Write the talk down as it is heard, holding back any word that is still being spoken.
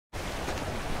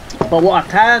But what I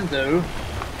can do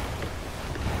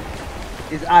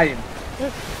is aim.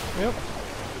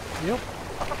 Yep.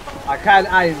 I can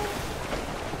aim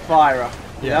the firer,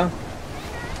 you know?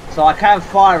 So I can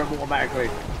fire them automatically.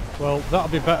 Well, that'll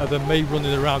be better than me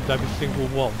running around every single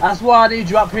one. That's why I need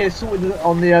you up here sorting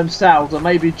on the sails, or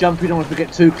maybe jumping on if we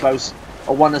get too close,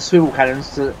 or one of the swivel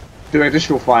cannons to do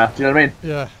additional fire. Do you know what I mean?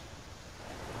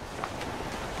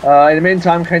 Yeah. In the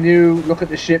meantime, can you look at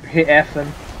the ship, hit F,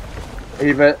 and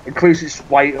either increase its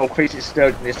weight, or increase its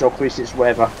sturdiness, or increase its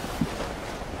whatever?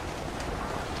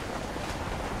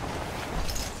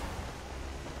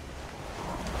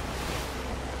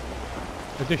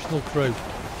 Additional crew.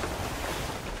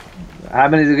 How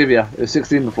many did it give you? It was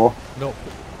 16 before. Nope.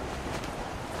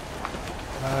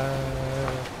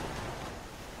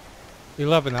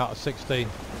 11 out of 16.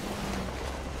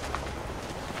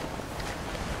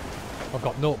 I've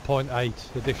got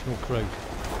 0.8 additional crew.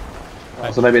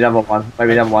 Oh, so maybe another one.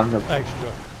 Maybe another one.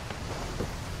 Extra.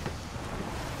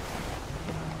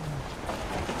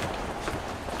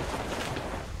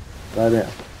 Right there.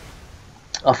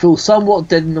 I feel somewhat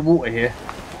dead in the water here.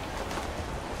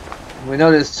 We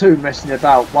know there's two messing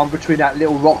about. One between that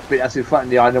little rock bit that's in front of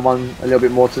the island, and one a little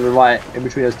bit more to the right, in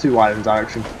between those two island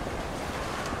directions.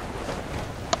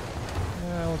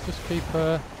 Yeah, I'll just keep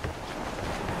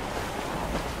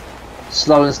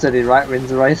slow and steady, right? Wins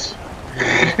the race.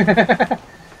 I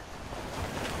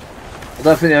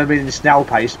don't think they've been in snail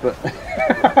pace, but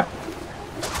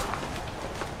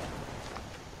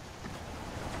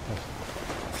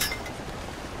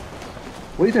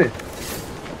what are you doing?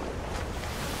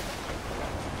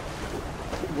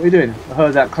 What are you doing? I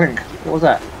heard that clink. What was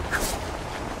that?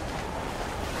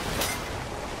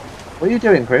 What are you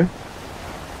doing, crew?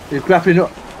 You're grappling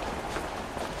up.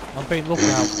 I'm being looked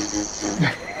out.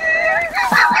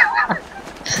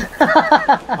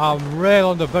 I'm real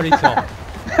on the very top.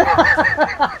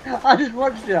 I just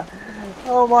watched you.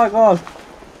 Oh my god.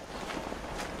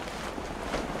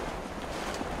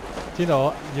 Do you know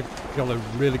what? You've got a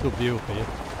really good view up here.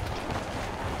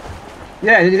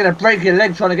 Yeah, you're going to break your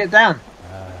leg trying to get down.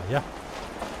 Yeah.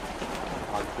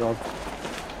 Oh my god.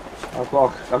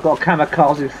 I've got a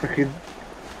kamikaze freaking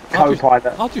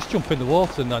co-pilot. I'll just jump in the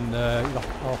water and then you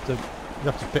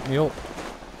have to pick me up.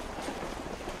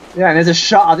 Yeah, and there's a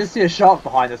shark. I did see a shark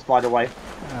behind us, by the way.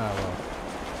 Ah well.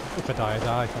 If I die, I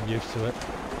die. I'm used to it.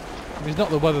 If it's not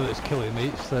the weather that's killing me,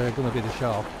 it's going to be the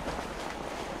shark.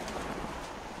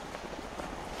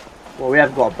 Well, we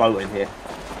have got a boat in here.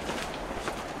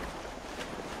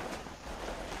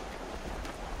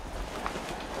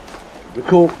 We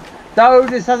call. Though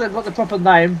this hasn't got the proper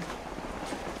name,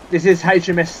 this is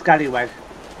HMS Scallywag.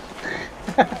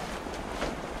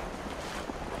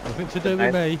 Nothing to do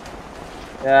with me.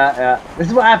 Yeah. This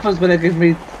is what happens when they give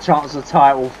me chance to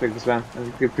title things, man,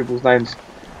 and give people's names.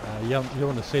 You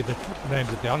want to see the names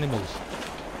of the animals.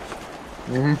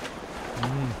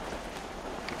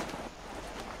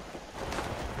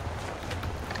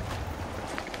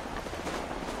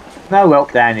 No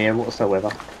help down here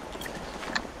whatsoever.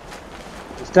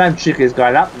 This damn chicken's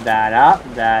going up and down, up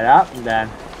and down, up and down.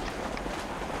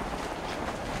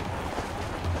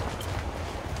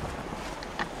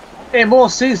 Yeah, more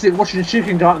seasick watching the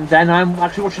chicken go up and down than I'm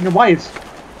actually watching the waves.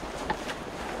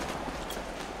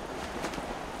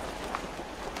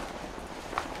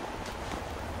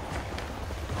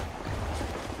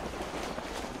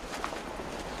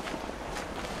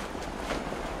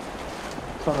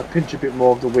 Trying to pinch a bit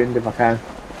more of the wind if I can.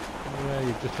 Yeah,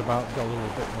 you've just about got a little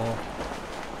bit more.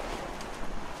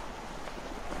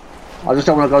 I just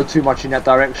don't want to go too much in that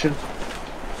direction.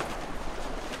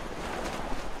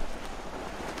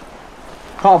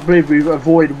 Can't believe we've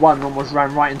avoided one and almost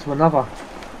ran right into another.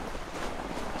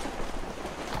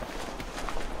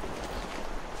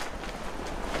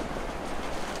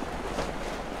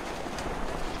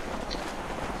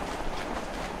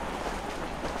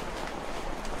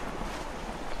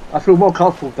 I feel more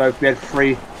comfortable though if we had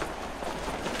 3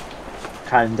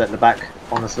 cannons at the back,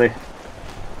 honestly.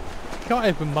 You can't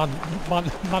even man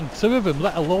 2 of them,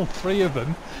 let alone 3 of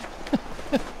them.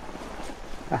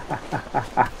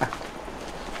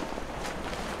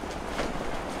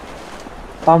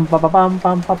 Bum ba ba bum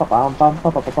bum ba ba bum bum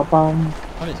ba ba ba ba bum.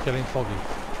 And it's getting foggy.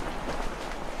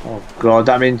 Oh god,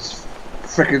 that means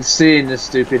freaking seeing the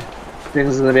stupid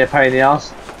things is gonna be a pain in the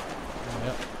ass.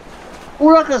 Yep.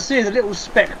 All I can see is a little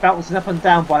speck bouncing up and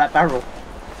down by that barrel.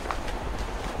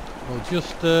 Well,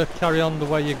 just carry on the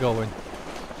way you're going.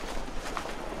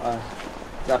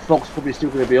 That fog's probably still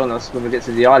going to be on us when we get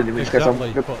to the island, in which case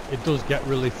Exactly, but it does get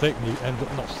really thick and you end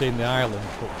up not seeing the island,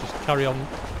 but just carry on.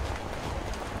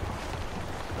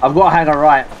 I've got to hang a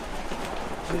right.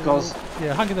 because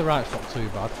yeah, hanging the right's not too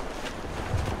bad.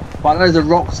 but I know there's a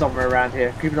rock somewhere around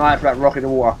here. Keep an eye out for that rock in the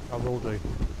water. I will do.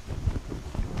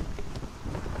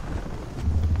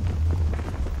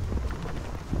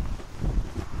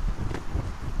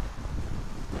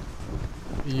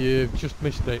 You've just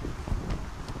missed it.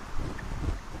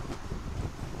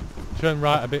 Turn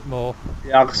right a bit more.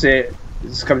 Yeah, I can see it.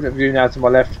 It's coming to view now to my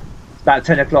left. It's about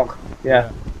 10 o'clock.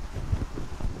 Yeah.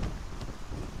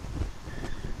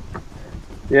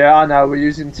 Yeah, I know. We're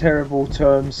using terrible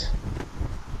terms.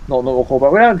 Not nautical,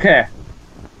 but we don't care.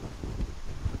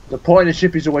 The point of the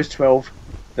ship is always 12.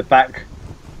 The back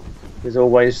is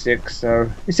always 6.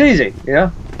 So it's easy, you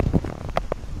know?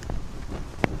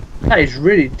 That is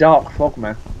really dark fog,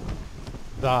 man.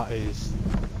 That is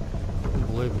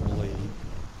unbelievably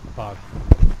bad.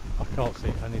 I can't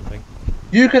see anything.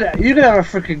 You could have a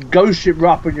freaking ghost ship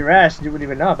right up on your ass and you wouldn't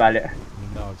even know about it.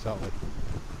 No, exactly.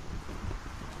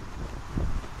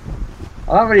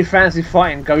 I don't really fancy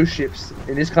fighting ghost ships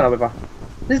in this kind of weather.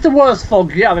 This is the worst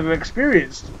fog yet I've ever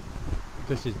experienced.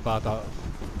 This is bad.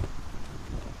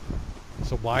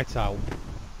 It's a whiteout.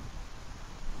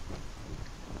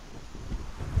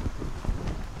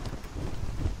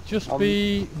 Just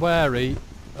be wary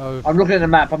of... I'm looking at the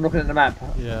map, I'm looking at the map.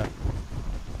 Yeah.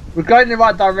 We're going in the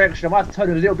right direction. I might have to turn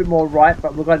a little bit more right,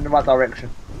 but we're going in the right direction.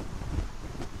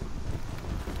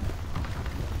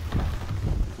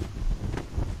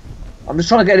 I'm just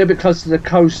trying to get a little bit closer to the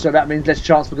coast, so that means less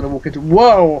chance we're going to walk into...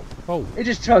 Whoa! Oh. It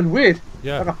just turned weird.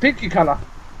 Yeah. Like a pinky colour.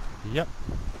 Yep.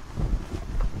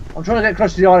 I'm trying to get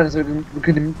close to the island so we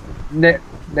can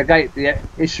negate the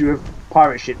issue of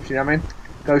pirate ships, you know what I mean?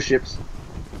 Ghost ships.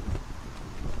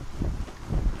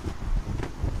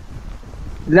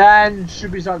 Land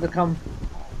should be starting to come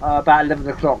about 11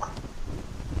 o'clock.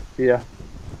 Yeah.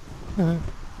 Okay.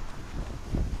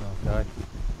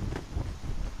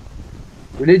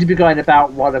 We need to be going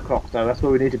about 1 o'clock though, that's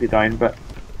where we need to be going, but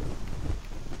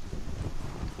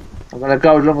I'm going to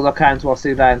go as long as I can till I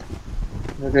see land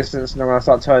in the distance, and I'm going to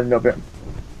start turning a little bit.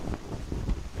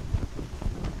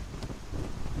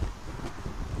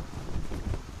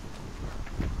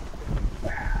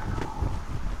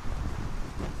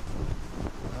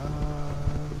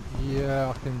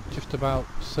 Yeah, I can just about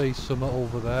see some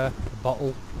over there. A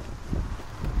bottle.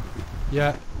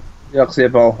 Yeah. Yeah, I can see a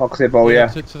bowl. I can see a bowl. Yeah.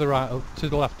 To the right, to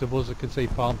the left of us, I can see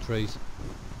palm trees.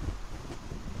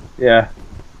 Yeah.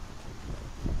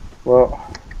 Well,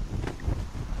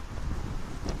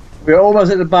 we're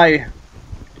almost at the bay.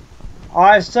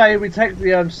 I say we take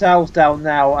the sails down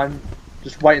now and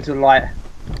just wait until light.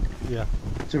 Yeah.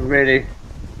 To really.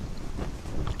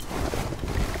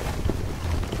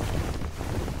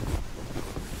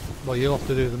 Well, you'll have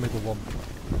to do the middle one.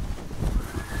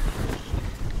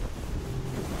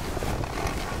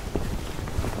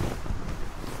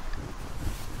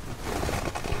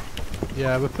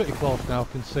 Yeah, we're pretty close now.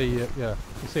 Can see it. Yeah,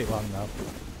 can see it land now.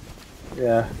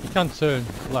 Yeah. You can turn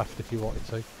left if you wanted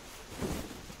to.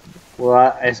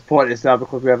 Well, it's pointless now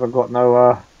because we haven't got no.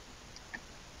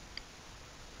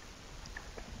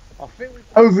 I think we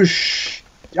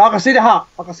I can see the hut.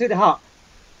 I can see the hut.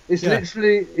 It's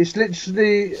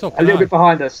literally So a little bit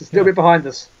behind us. It's a little bit behind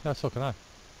us. Yeah, so can I.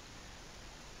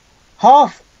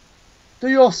 Half. Do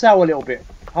your sail a little bit.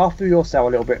 Half do your sail a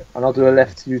little bit, and I'll do a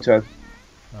left U-turn.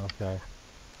 Okay.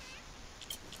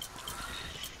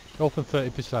 Open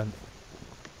 30%.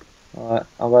 Alright,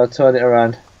 I'm going to turn it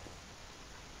around.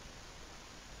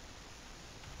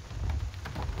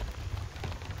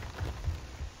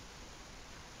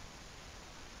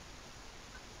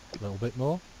 A little bit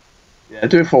more. Yeah,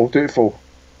 do it full, do it full.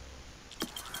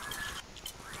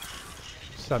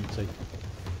 70.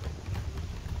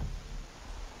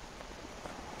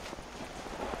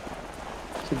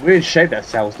 It's a weird shape that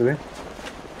sail's doing.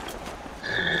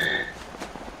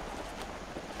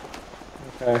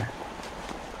 Okay.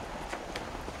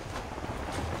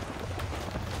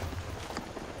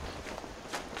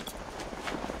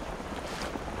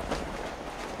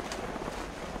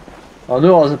 I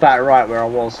knew I was about right where I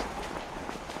was.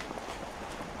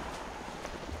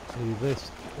 See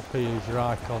this up here is your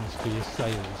icons for your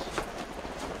sails.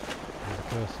 Where the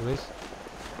cursor is.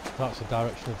 That's the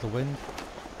direction of the wind.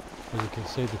 As you can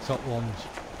see, the top one's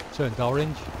turned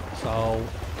orange, so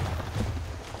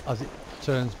as it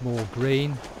turns more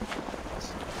green,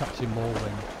 it's catching more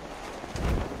wind.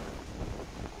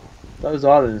 Those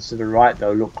islands to the right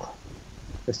though, look.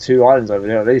 There's 2 islands over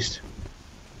there at least.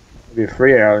 Maybe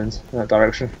 3 islands in that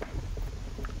direction.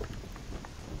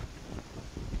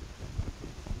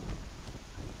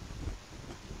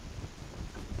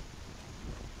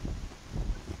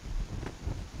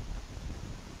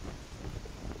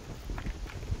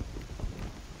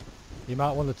 You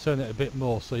might want to turn it a bit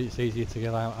more so it's easier to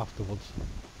get out afterwards.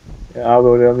 Yeah, I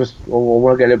will do. I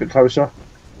want to get a little bit closer.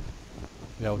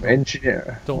 Yeah, well,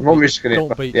 Engineer. I'm don't not risking it, don't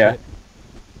but beach yeah. it.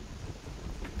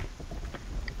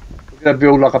 We're going to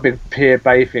build like a big pier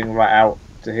bay thing right out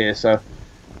to here, so...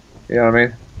 You know what I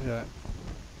mean? Yeah.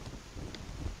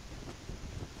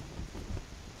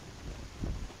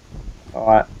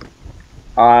 Alright.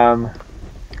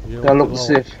 You'll Gonna have, look to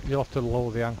see if... you'll have to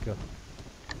lower the anchor.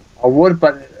 I would,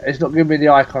 but it's not giving me the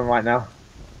icon right now.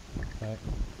 Okay.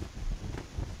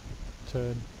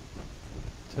 Turn.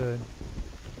 Turn.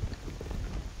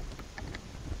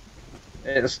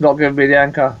 It's not giving me the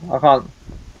anchor. I can't.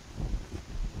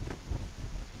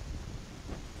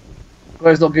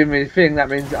 Well, it's not giving me the thing.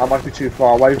 That means I must be too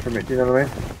far away from it. Do you know what I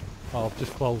mean? Oh, I've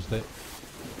just closed it.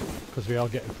 Because we are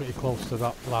getting pretty close to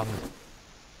that land.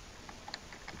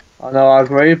 I know, I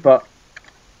agree, but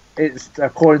it's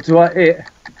according to it.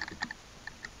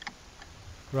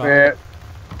 Right.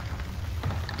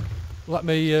 Let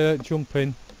me jump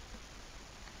in.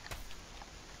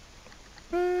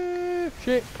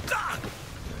 Shit.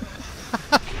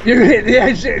 You hit the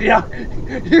edge, didn't you?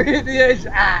 You hit the edge.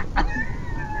 Ah.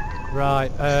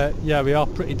 Right, yeah, we are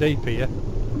pretty deep here.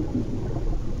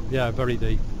 Yeah, very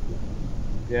deep.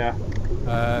 Yeah.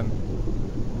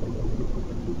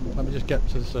 Let me just get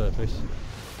to the surface.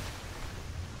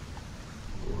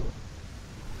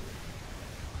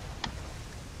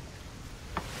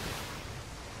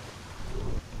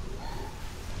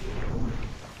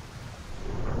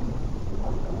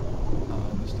 Oh,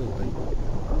 we're still deep.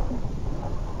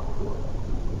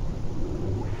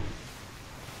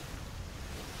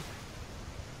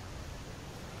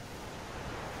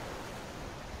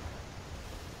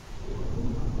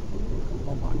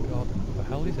 Oh my god, what the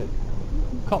hell is it?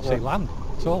 Can't see land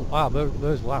at all. Ah,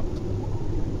 there's land.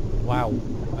 Wow.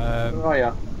 Where are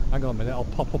you? Hang on a minute, I'll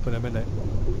pop up in a minute.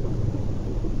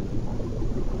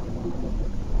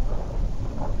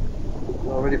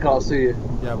 I really can't see you.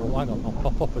 Yeah, well hang on, I'll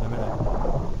pop up in a minute.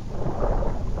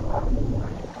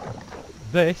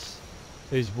 This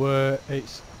is where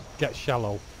it gets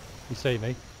shallow. You see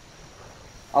me?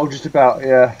 Oh, just about,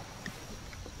 yeah.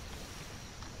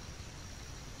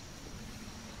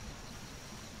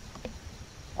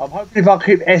 I'm hoping if I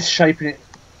keep S shaping it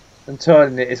and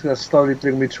turning it, it's going to slowly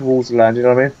bring me towards the land, you know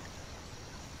what I mean?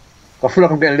 I feel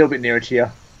like I'm getting a little bit nearer to you.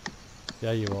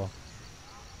 Yeah, you are.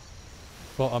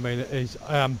 But I mean, it is.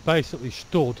 I am basically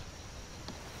stood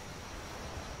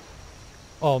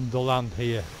on the land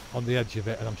here, on the edge of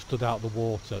it, and I'm stood out of the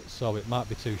water, so it might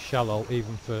be too shallow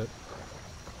even for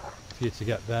you to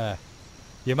get there.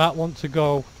 You might want to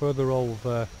go further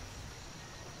over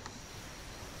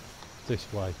this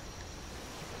way.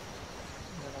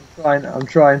 I'm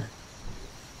trying.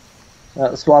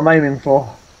 That's what I'm aiming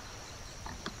for.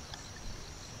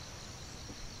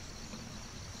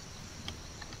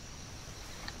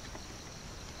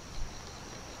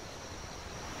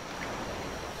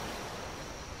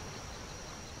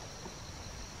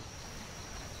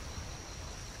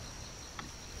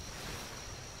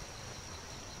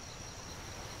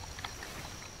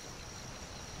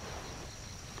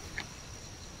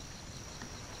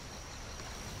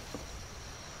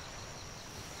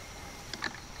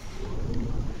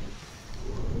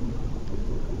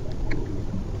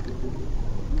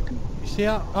 See,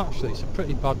 actually it's a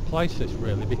pretty bad place this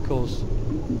really, because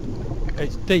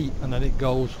it's deep and then it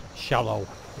goes shallow.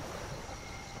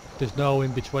 There's no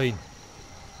in between.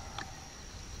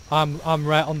 I'm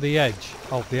right on the edge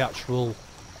of the actual,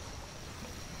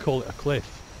 call it a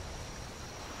cliff.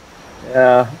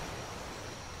 Yeah.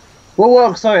 We'll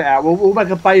work something out. We'll make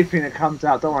a bay thing that comes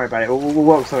out. Don't worry about it. We'll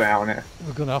work something out on it.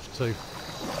 We're gonna have to.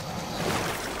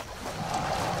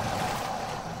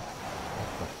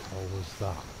 What was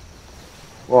that?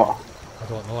 What? I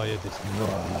don't know, I heard this.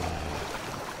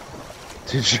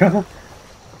 Did you?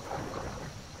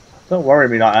 Don't worry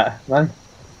me like that, man.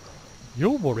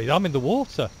 You're worried, I'm in the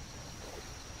water.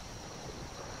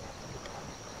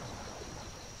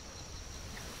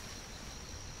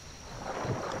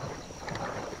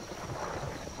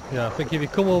 Yeah, I think if you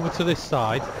come over to this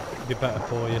side, it'd be better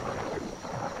for you.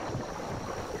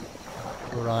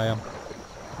 Where I am.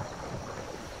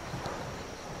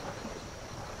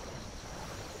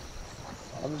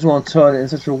 I just want to turn it in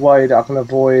such a way that I can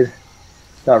avoid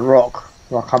that rock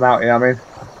when I come out here, I mean.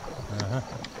 Uh-huh.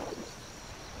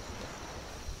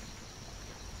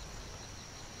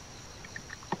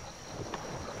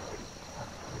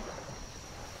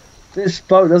 This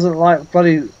boat doesn't like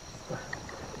bloody...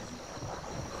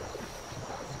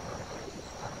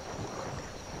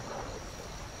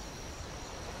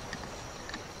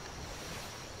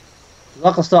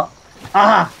 Like I start...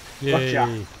 Ah! Yay.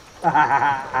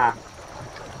 Gotcha!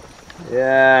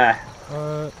 Yeah.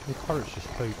 The parrots just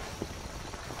pooped.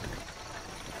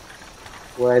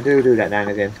 Well, I do that now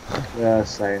and again. Yeah,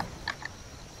 same.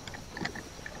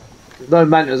 There's no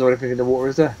mantas or anything in the water,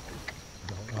 is there?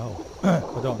 I don't know.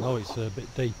 I don't know, it's a bit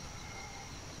deep.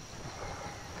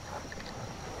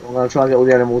 I'm gonna try and get all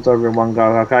the animals over in one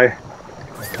go, okay?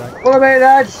 Okay. What about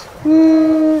lads?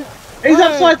 Woo! He's Hey!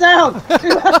 upside down!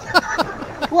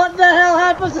 What the hell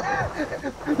happens?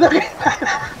 Look at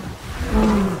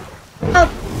Help!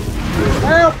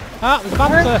 Help! Ah, there's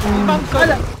banter! There's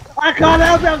banter! I can't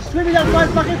help it, I'm swimming upside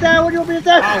fucking down. What do you want me to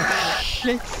do? Oh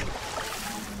shit!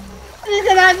 You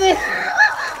can have me!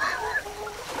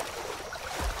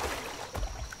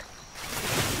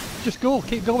 Just go,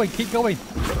 keep going, keep going.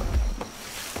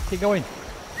 Keep going.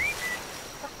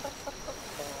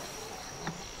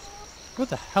 Where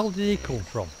the hell did he come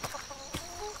from?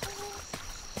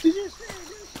 Did you see him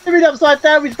swimming upside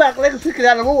down with his back legs sticking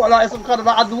out of the water like some kind of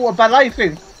like underwater ballet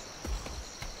thing?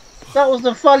 That was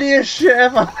the funniest shit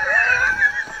ever.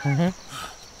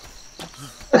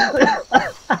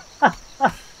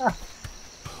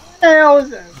 Hell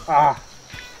is it? Ah,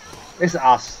 it's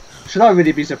us. Should I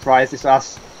really be surprised? It's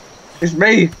us. It's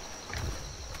me.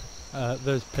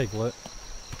 There's Piglet,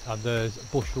 and there's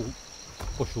Bushel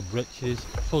Britches,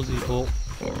 Fuzzy Butt,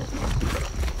 and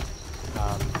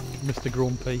Mr.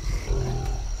 Grumpy.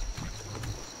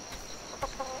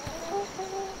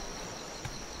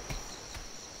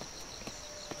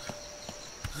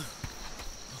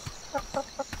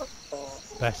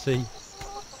 Bessie.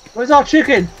 Where's our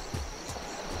chicken?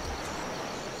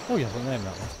 Oh, he hasn't named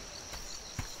that one.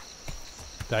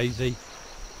 Daisy.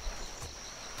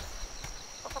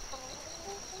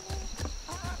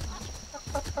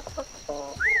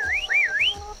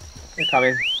 They're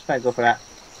coming. Thank God for that.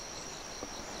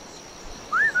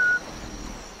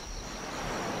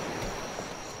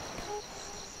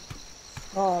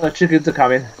 Oh, the chickens are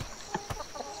coming.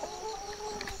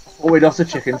 Oh, we lost the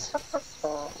chickens.